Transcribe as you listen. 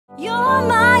You're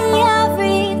my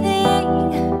everything.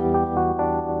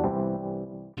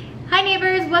 Hi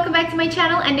neighbors, welcome back to my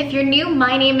channel, and if you're new,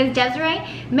 my name is Desiree.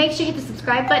 Make sure you hit the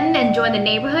subscribe button and join the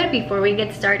neighborhood before we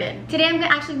get started. Today I'm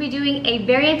actually be doing a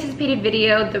very anticipated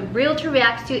video, the Realtor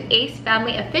Reacts to Ace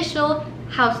Family official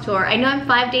house tour. I know I'm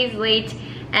 5 days late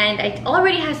and it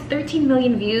already has 13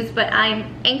 million views, but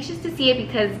I'm anxious to see it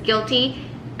because guilty.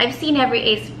 I've seen every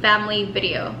Ace Family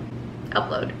video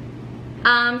upload.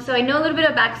 So I know a little bit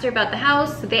of backstory about the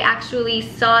house. They actually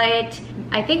saw it,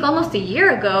 I think, almost a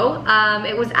year ago.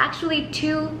 It was actually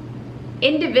 2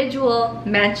 individual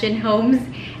mansion homes,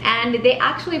 and they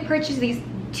actually purchased these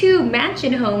 2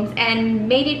 mansion homes and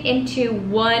made it into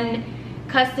one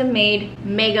custom-made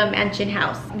mega mansion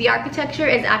house. The architecture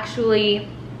is actually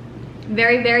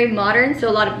very, very modern, so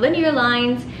a lot of linear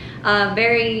lines,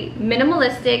 very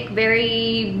minimalistic,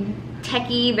 very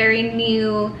techy, very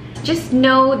new. Just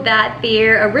know that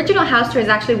their original house tour is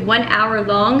actually 1 hour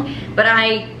long, but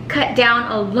I cut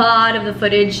down a lot of the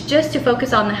footage just to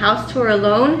focus on the house tour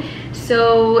alone.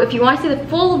 So if you want to see the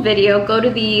full video, go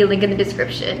to the link in the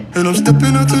description. And I'm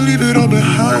stepping out to leave it all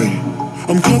behind.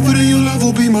 I'm confident your love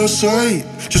will be my sight.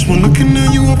 Just one looking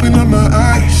at you, open up my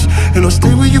eyes. And I'll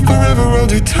stay with you forever all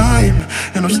the time.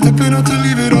 And I'm stepping out to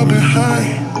leave it all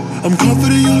behind. I'm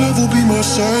confident your love will be my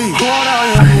sight. Hold out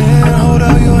your hand, hold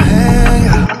out your hand.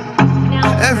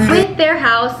 With their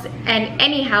house and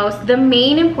any house, the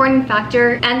main important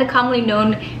factor and the commonly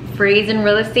known phrase in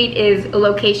real estate is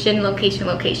location, location,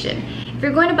 location. If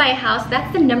you're going to buy a house, that's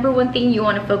the #1 thing you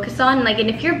want to focus on. Like, and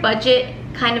if your budget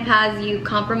kind of has you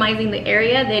compromising the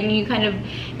area, then you kind of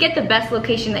get the best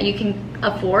location that you can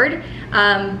afford.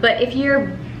 But if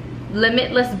you're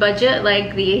limitless budget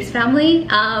like the Ace family,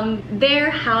 their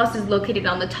house is located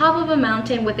on the top of a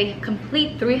mountain with a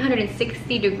complete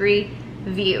 360-degree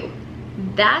view.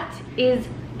 That is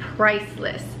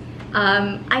priceless.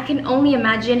 I can only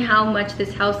imagine how much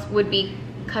this house would be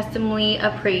customly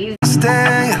appraised.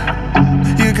 Stay.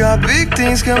 You got big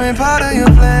things coming, part of your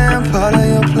plan, part of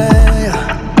your plan.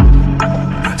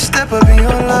 Step up in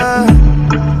your line.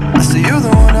 I see you're the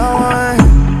one I want.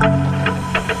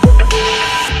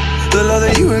 The love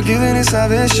that you were giving is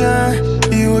salvation.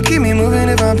 You will keep me moving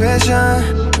if I'm patient.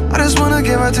 I just wanna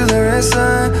get right to the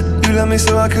racing. You love me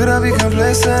so I could have be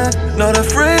complacent. Not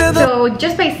afraid of the— So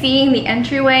just by seeing the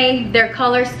entryway, their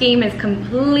color scheme is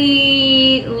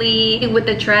completely with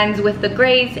the trends, with the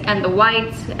grays and the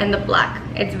whites and the black.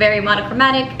 It's very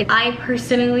monochromatic. I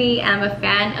personally am a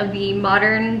fan of the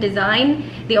modern design.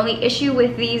 The only issue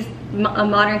with these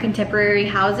modern contemporary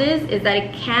houses is that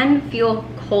it can feel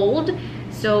cold.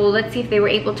 So let's see if they were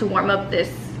able to warm up this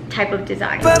type of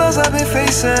design. Battles I've been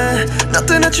facing,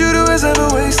 nothing that you do is ever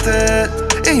wasted.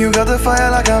 And you got the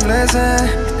fire like I'm blazing,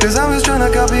 cause I was trying to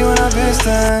copy when I faced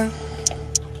it.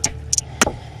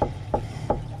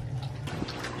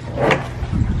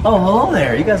 Oh, hello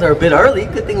there. You guys are a bit early.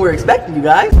 Good thing we're expecting you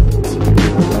guys.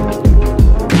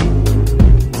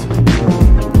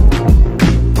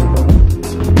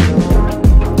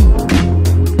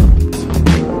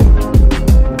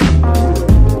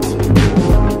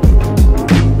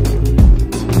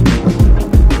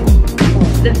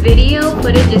 The video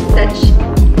footage is such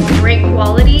great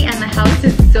quality and the house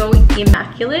is so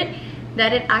immaculate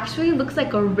that it actually looks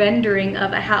like a rendering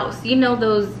of a house. You know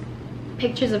those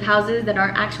pictures of houses that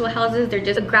aren't actual houses, they're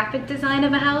just a graphic design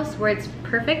of a house where it's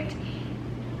perfect?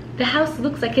 The house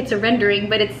looks like it's a rendering,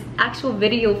 but it's actual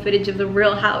video footage of the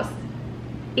real house.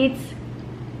 The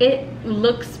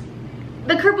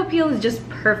curb appeal is just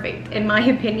perfect in my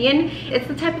opinion. It's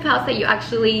the type of house that you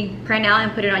actually print out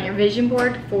and put it on your vision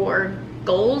board for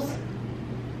goals.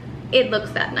 It looks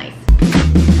that nice.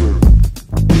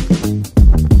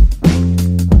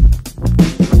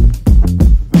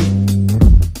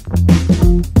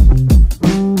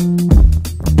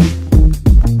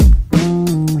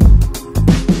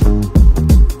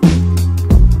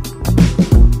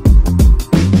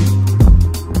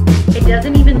 It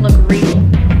doesn't even look real.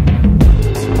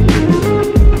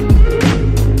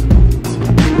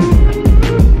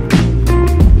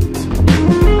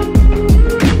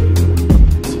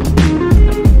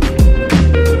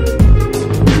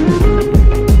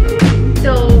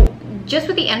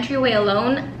 Entryway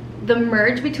alone, the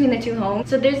merge between the 2 homes,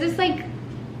 so there's this like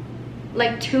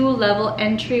 2-level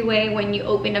entryway when you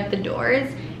open up the doors.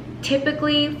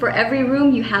 Typically for every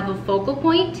room you have a focal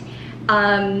point,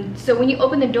 so when you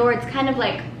open the door it's kind of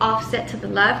like offset to the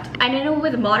left. I know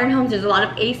with modern homes there's a lot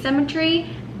of asymmetry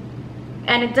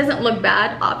and it doesn't look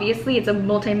bad. Obviously it's a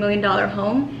multi-million-dollar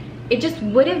home. It just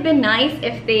would have been nice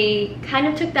if they kind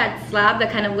of took that slab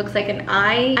that kind of looks like an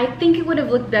eye. I think it would have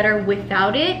looked better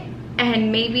without it.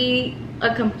 and maybe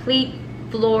a complete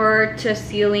floor to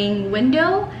ceiling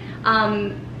window.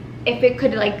 If it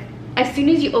could, like, as soon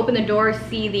as you open the door,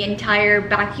 see the entire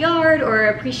backyard or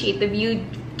appreciate the view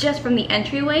just from the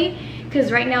entryway,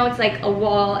 because right now it's like a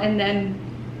wall and then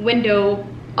window,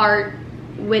 art,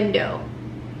 window,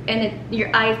 and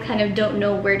your eyes kind of don't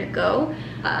know where to go.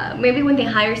 Maybe when they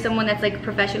hire someone that's like a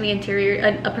professional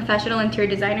interior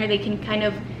designer, they can kind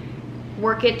of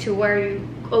work it to where you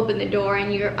open the door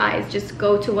and your eyes just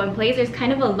go to one place. There's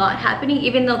kind of a lot happening,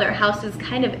 even though their house is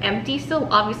kind of empty still.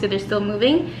 Obviously they're still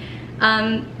moving,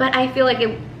 but I feel like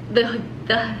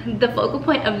the focal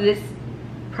point of this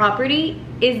property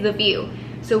is the view.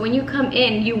 So when you come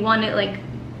in, you want to like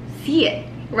see it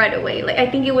right away. Like, I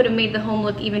think it would have made the home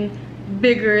look even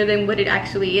bigger than what it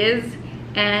actually is,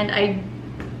 and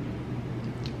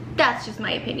that's just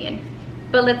my opinion.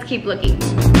 But let's keep looking.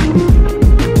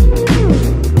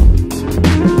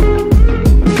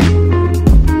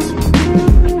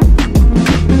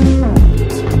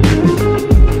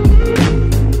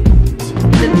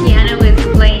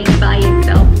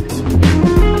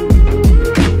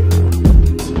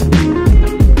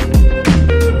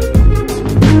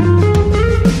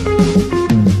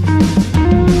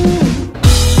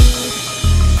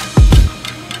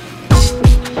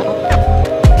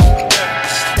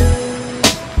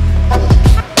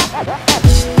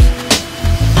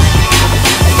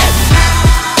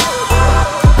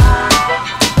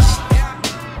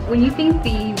 When you think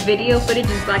the video footage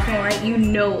is black and white, you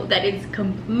know that it's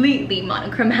completely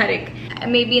monochromatic.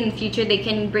 Maybe in the future they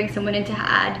can bring someone in to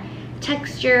add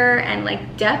texture and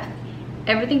like depth.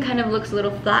 Everything kind of looks a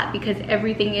little flat because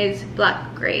everything is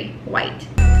black, gray, white.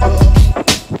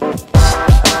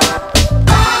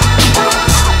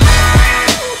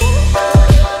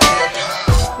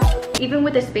 Even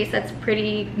with a space that's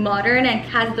pretty modern and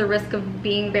has the risk of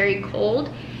being very cold,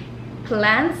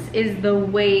 plants is the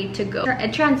way to go.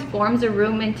 It transforms a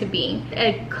room into being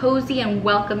a cozy and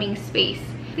welcoming space.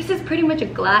 This is pretty much a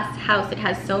glass house. It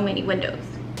has so many windows.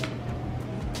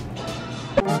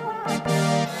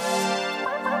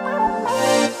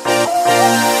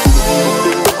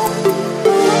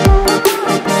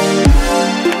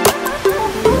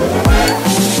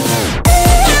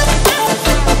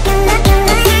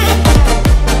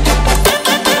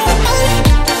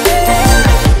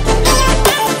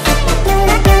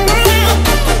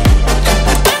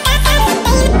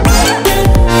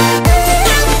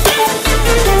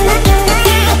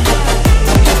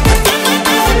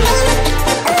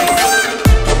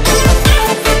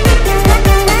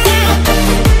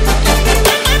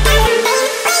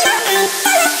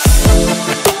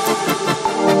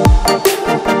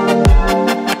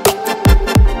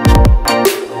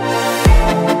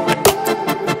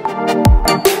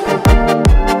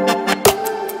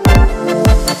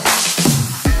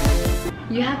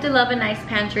 Love a nice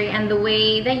pantry, and the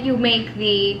way that you make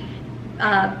the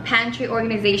pantry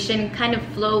organization kind of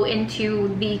flow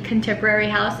into the contemporary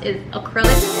house is acrylic.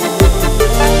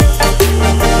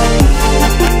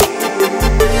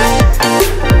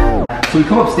 So we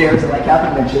come upstairs, and like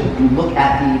Catherine mentioned, we look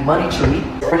at the money tree.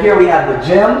 Over here we have the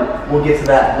gym. We'll get to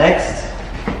that next.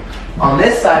 On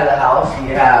this side of the house, we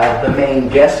have the main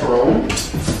guest room.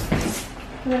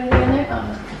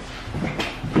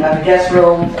 We have the guest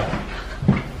room.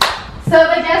 So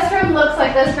the guest room looks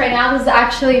like this right now. This is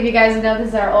actually, if you guys know, this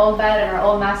is our old bed and our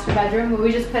old master bedroom, but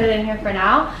we just put it in here for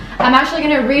now. I'm actually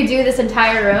gonna redo this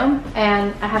entire room,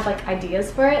 and I have like ideas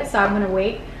for it, so I'm gonna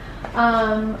wait.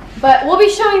 But we'll be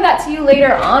showing that to you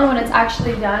later on when it's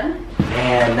actually done.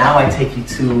 And now I take you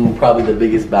to probably the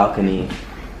biggest balcony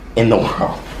in the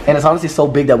world. And it's honestly so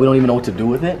big that we don't even know what to do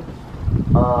with it.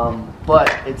 But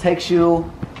it takes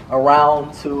you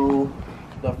around to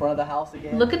the front of the house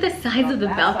again. Look at the size of the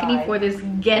balcony for this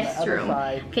guest room.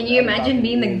 Can you imagine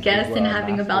being the guest and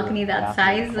having a balcony that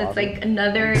size? It's like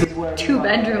another 2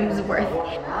 bedrooms worth.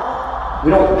 We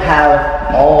don't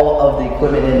have all of the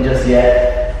equipment in just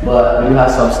yet, but we do have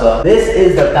some stuff. This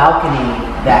is the balcony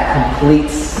that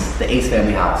completes the Ace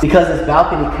family house, because this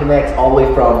balcony connects all the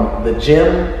way from the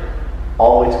gym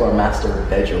all the way to our master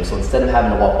bedroom. So instead of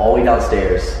having to walk all the way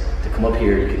downstairs to come up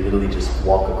here, you can literally just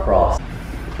walk across.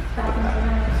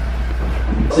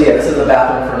 So yeah, this is the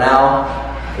bathroom for now.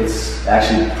 It's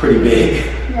actually pretty big.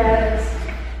 Yeah, it is.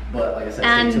 But like I said,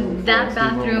 and that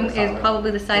bathroom is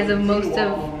probably the size of most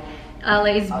of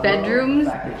LA's bedrooms.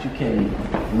 The fact that you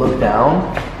can look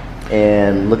down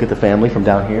and look at the family from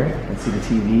down here and see the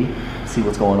TV, see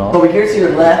what's going on. Over here to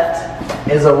your left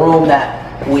is a room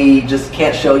that we just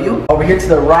can't show you. Over here to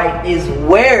the right is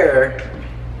where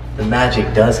the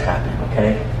magic does happen,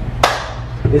 okay?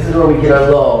 This is where we get our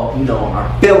little, you know,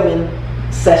 our filming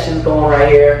sessions going right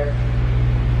here.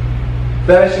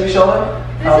 Baby, should we show them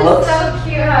how it looks? This is so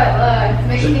cute how it looks.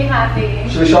 Makes me happy.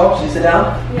 Should we show them? Should we sit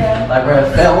down? Yeah. Like we're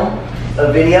gonna film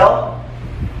a video.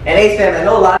 And Ace family, I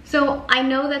know a lot. So I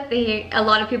know that a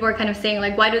lot of people are kind of saying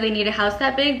like, why do they need a house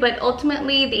that big? But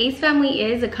ultimately, the Ace family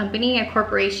is a company, a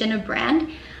corporation, a brand.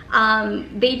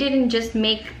 They didn't just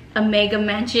make a mega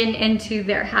mansion into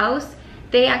their house.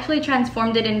 They actually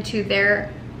transformed it into their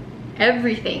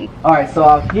everything. All right, so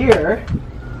out here,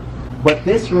 but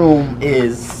this room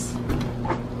is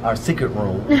our secret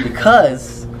room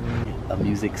because a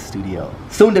music studio,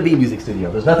 soon to be music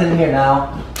studio. There's nothing in here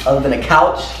now other than a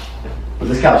couch. But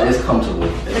this couch is comfortable.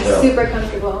 It's super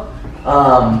comfortable.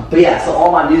 But yeah, so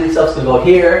all my music stuff's gonna go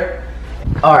here.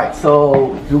 All right,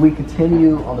 so do we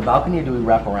continue on the balcony or do we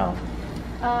wrap around?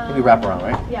 Do we wrap around,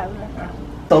 right? Yeah, we wrap around.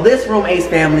 So this room, Ace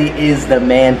family, is the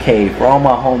man cave for all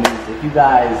my homies. If you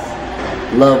guys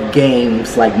love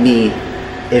games like me,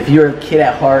 if you're a kid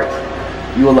at heart,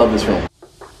 you will love this room.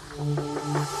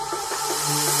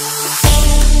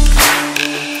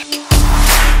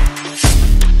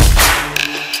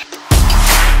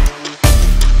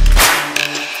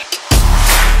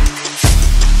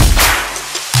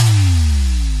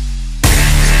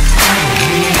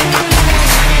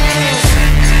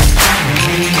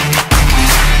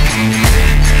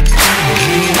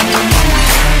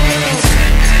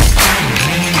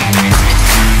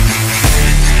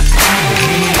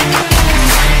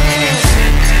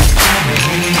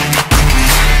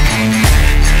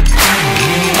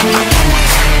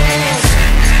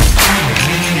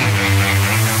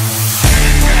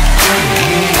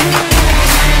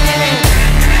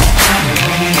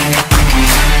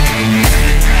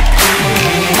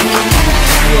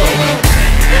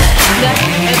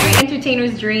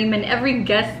 Dream and every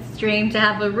guest's dream to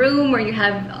have a room where you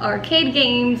have arcade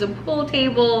games, a pool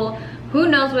table, who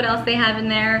knows what else they have in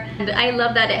there. And I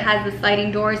love that it has the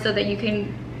sliding door so that you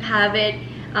can have it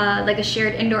like a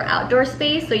shared indoor-outdoor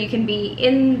space, so you can be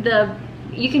in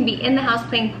the house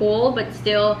playing pool but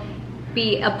still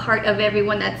be a part of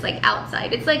everyone that's like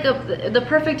outside. It's like the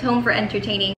perfect home for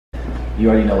entertaining. You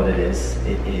already know what it is.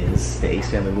 It is the Ace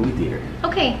Family Movie Theater.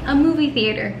 Okay, a movie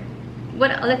theater.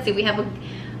 Let's see, we have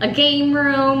a game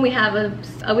room, we have a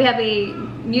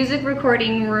music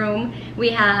recording room, we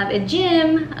have a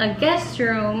gym, a guest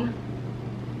room.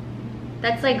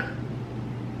 That's like,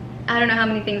 I don't know how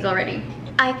many things already.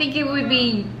 I think it would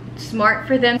be smart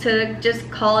for them to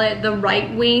just call it the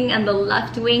right wing and the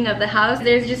left wing of the house.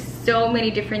 There's just so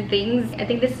many different things. I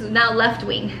think this is now left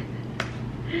wing.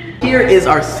 Here is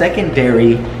our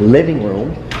secondary living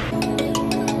room.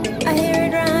 I hear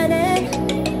it running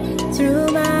through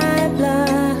my blood.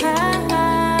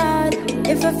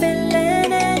 If I'm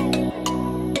feeling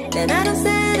it, then I don't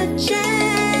stand a chance.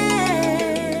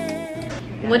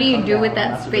 What do you do with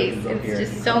that space? It's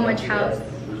just so much house.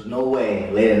 There's no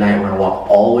way late at night we're gonna walk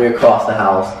all the way across the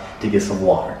house to get some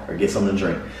water or get something to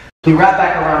drink. We wrap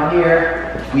back around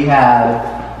here. We have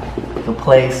the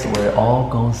place where it all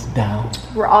goes down.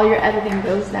 Where all your editing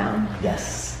goes down.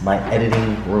 Yes, my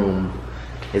editing room.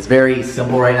 It's very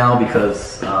simple right now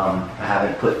because I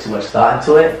haven't put too much thought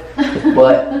into it,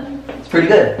 but it's pretty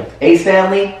good. Ace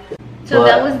family. So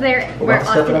that was where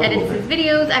Austin edits his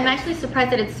videos. I'm actually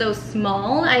surprised that it's so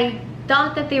small. I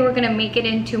thought that they were gonna make it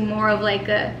into more of like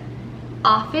a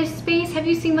office space. Have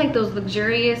you seen like those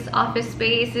luxurious office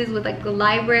spaces with like the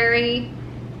library?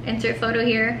 Insert photo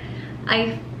here.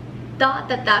 I thought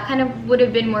that kind of would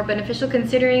have been more beneficial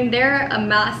considering they're a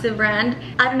massive brand.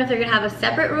 I don't know if they're gonna have a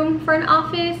separate room for an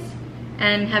office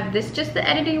and have this just the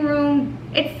editing room.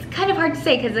 It's kind of hard to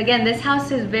say because again, this house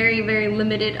is very, very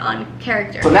limited on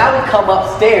character. So now we come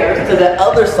upstairs to the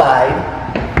other side,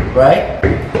 right?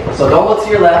 So don't look to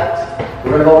your left.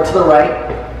 We're gonna go over to the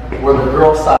right, where the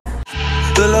girls' side.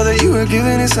 The love that you were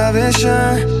giving is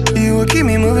salvation. You will keep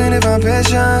me moving if I'm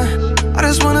patient. I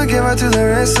just wanna get right to the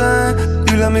racing.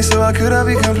 You love me so I could have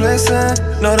be complacent.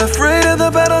 Not afraid of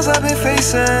the battles I've been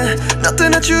facing.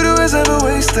 Nothing that you do is ever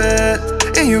wasted.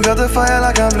 And you got the fire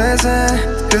like I'm blazing.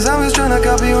 Cause I was trying to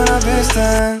copy when I faced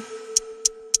it.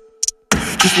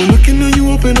 Just when looking at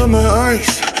you open up my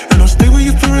eyes. And I'll stay with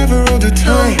you forever all the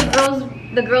time.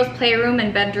 The girls' playroom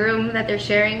and bedroom that they're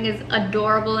sharing is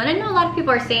adorable. And I know a lot of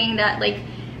people are saying that like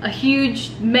a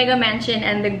huge mega mansion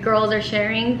and the girls are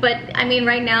sharing, but I mean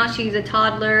right now she's a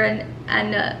toddler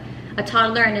and a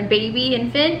toddler and a baby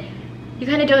infant. You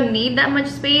kind of don't need that much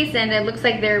space, and it looks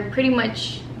like their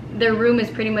room is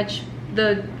pretty much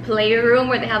the player room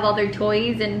where they have all their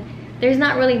toys, and there's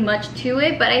not really much to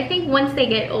it. But I think once they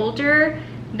get older,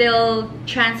 they'll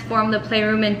transform the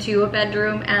playroom into a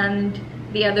bedroom and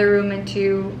the other room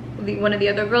into one of the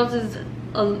other girls is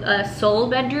a sole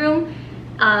bedroom.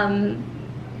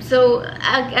 So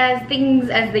as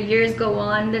the years go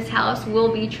on, this house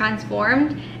will be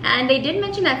transformed, and they did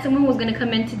mention that someone was going to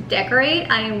come in to decorate.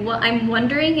 I'm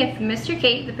wondering if Mr.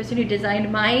 Kate, the person who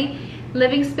designed my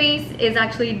living space, is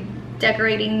actually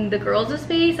decorating the girls'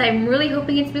 space. I'm really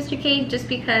hoping it's Mr. Kate, just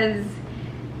because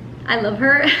I love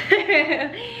her.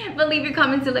 But leave your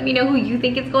comments and let me know who you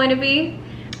think it's going to be.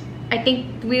 I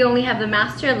think we only have the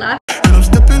master left. And I'm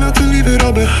stepping out to leave it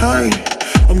all behind.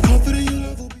 I'm confident your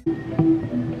love will be.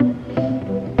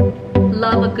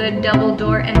 Love a good double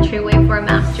door entryway for a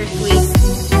master suite.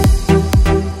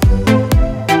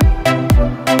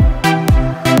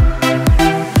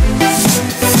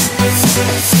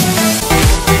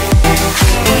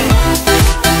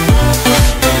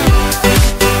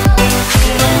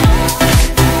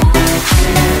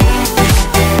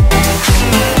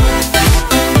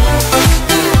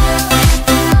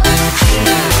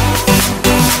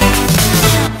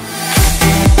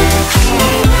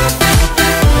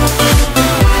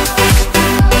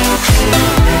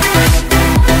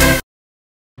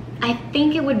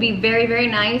 Would be very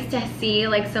nice to see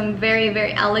like some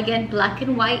very elegant black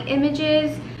and white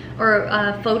images or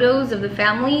photos of the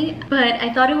family, but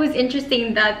I thought it was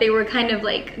interesting that they were kind of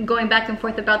like going back and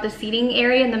forth about the seating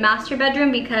area in the master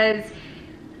bedroom, because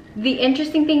the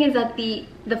interesting thing is that the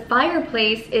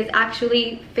fireplace is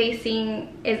actually facing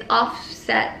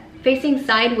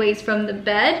sideways from the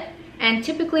bed. And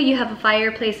typically you have a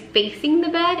fireplace facing the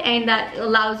bed, and that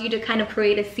allows you to kind of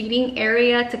create a seating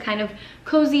area to kind of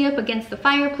cozy up against the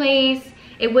fireplace.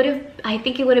 I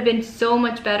think it would have been so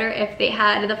much better if they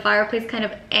had the fireplace kind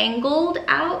of angled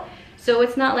out, so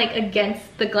it's not like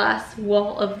against the glass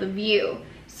wall of the view.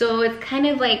 So it's kind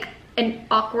of like an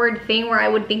awkward thing where I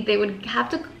would think they would have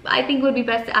to, I think it would be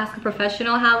best to ask a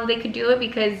professional how they could do it,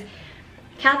 because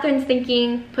Catherine's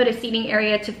thinking put a seating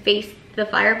area to face the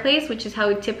fireplace, which is how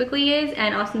it typically is,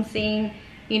 and Austin's saying,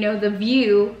 you know, the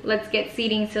view, let's get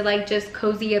seating to like just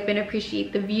cozy up and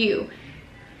appreciate the view.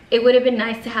 It would have been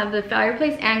nice to have the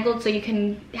fireplace angled so you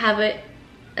can have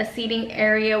a seating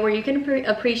area where you can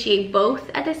appreciate both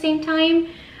at the same time.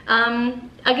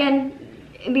 Again,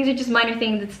 these are just minor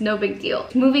things, it's no big deal.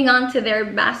 Moving on to their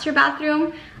master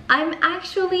bathroom, I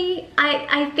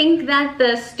think that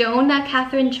the stone that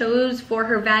Catherine chose for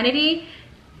her vanity,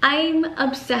 I'm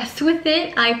obsessed with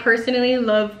it. I personally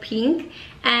love pink,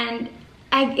 and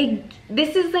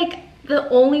this is like the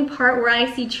only part where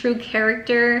I see true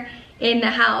character in the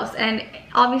house. And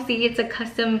obviously it's a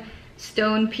custom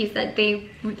stone piece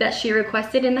that she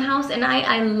requested in the house, and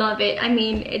I love it. I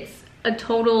mean, it's a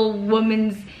total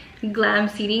woman's glam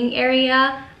seating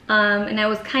area. And I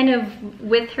was kind of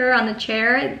with her on the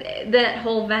chair. That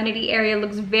whole vanity area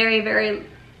looks very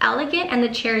elegant, and the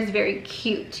chair is very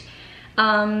cute.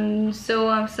 So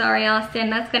I'm sorry, Austin,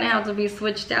 that's gonna have to be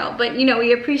switched out, but you know,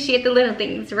 we appreciate the little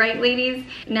things, right, ladies?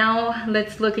 Now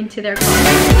let's look into their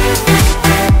comments.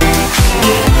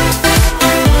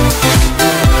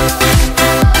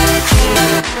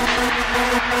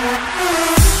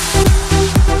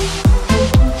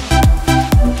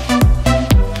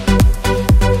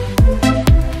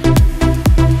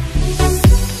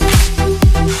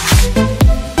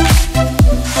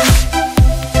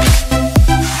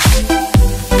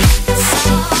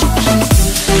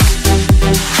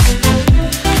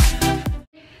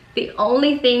 The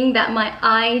only thing that my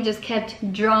eye just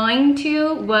kept drawing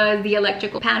to was the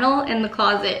electrical panel in the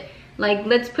closet. Like,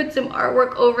 let's put some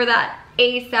artwork over that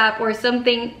ASAP or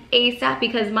something ASAP,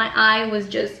 because my eye was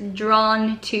just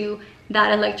drawn to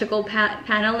that electrical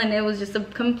panel, and it was just a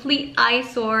complete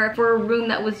eyesore for a room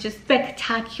that was just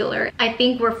spectacular. I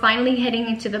think we're finally heading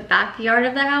into the backyard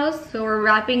of the house, so we're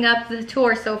wrapping up the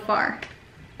tour so far.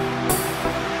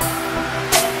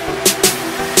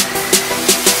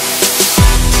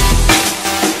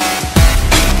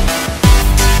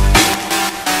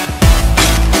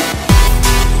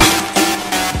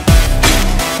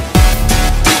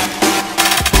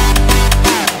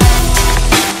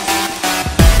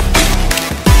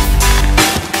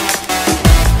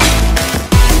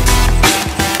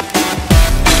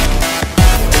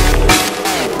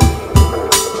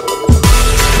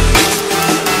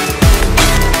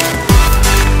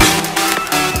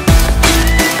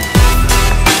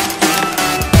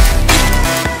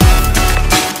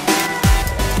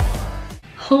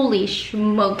 Holy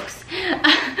smokes.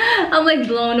 I'm like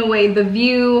blown away. The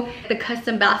view, the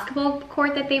custom basketball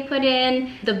court that they put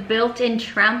in, the built-in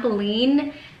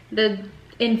trampoline, the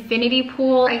infinity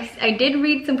pool. I did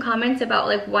read some comments about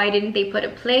like why didn't they put a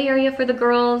play area for the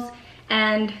girls,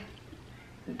 and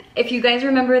if you guys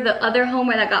remember the other home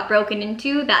where that got broken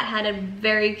into, that had a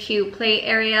very cute play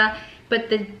area, but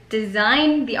the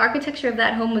design, the architecture of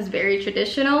that home was very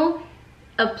traditional.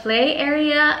 A play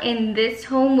area in this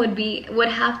home would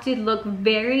have to look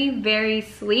very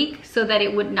sleek so that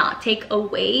it would not take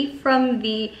away from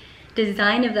the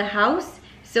design of the house.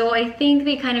 So I think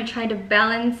they kind of tried to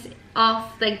balance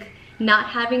off like not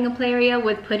having a play area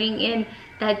with putting in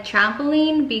that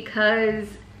trampoline, because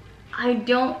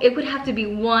it would have to be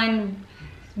one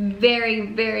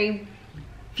very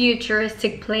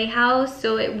futuristic playhouse,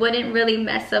 so it wouldn't really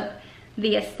mess up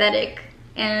the aesthetic.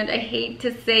 And I hate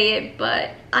to say it,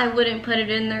 but I wouldn't put it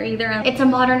in there either. It's a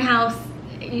modern house.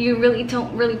 You really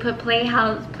don't put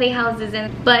playhouses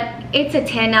in, but it's a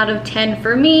 10 out of 10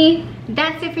 for me.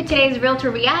 That's it for today's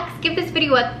Realtor Reacts. Give this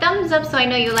video a thumbs up so I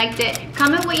know you liked it.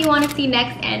 Comment what you want to see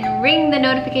next and ring the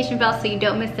notification bell so you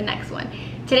don't miss the next one.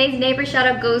 Today's neighbor shout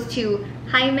out goes to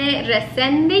Jaime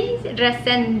Resendiz.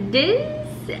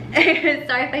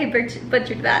 Sorry if I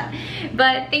butchered that.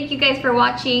 But thank you guys for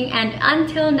watching, and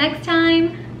until next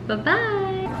time,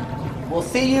 bye-bye. We'll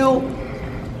see you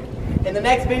in the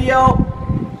next video.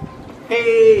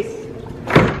 Peace.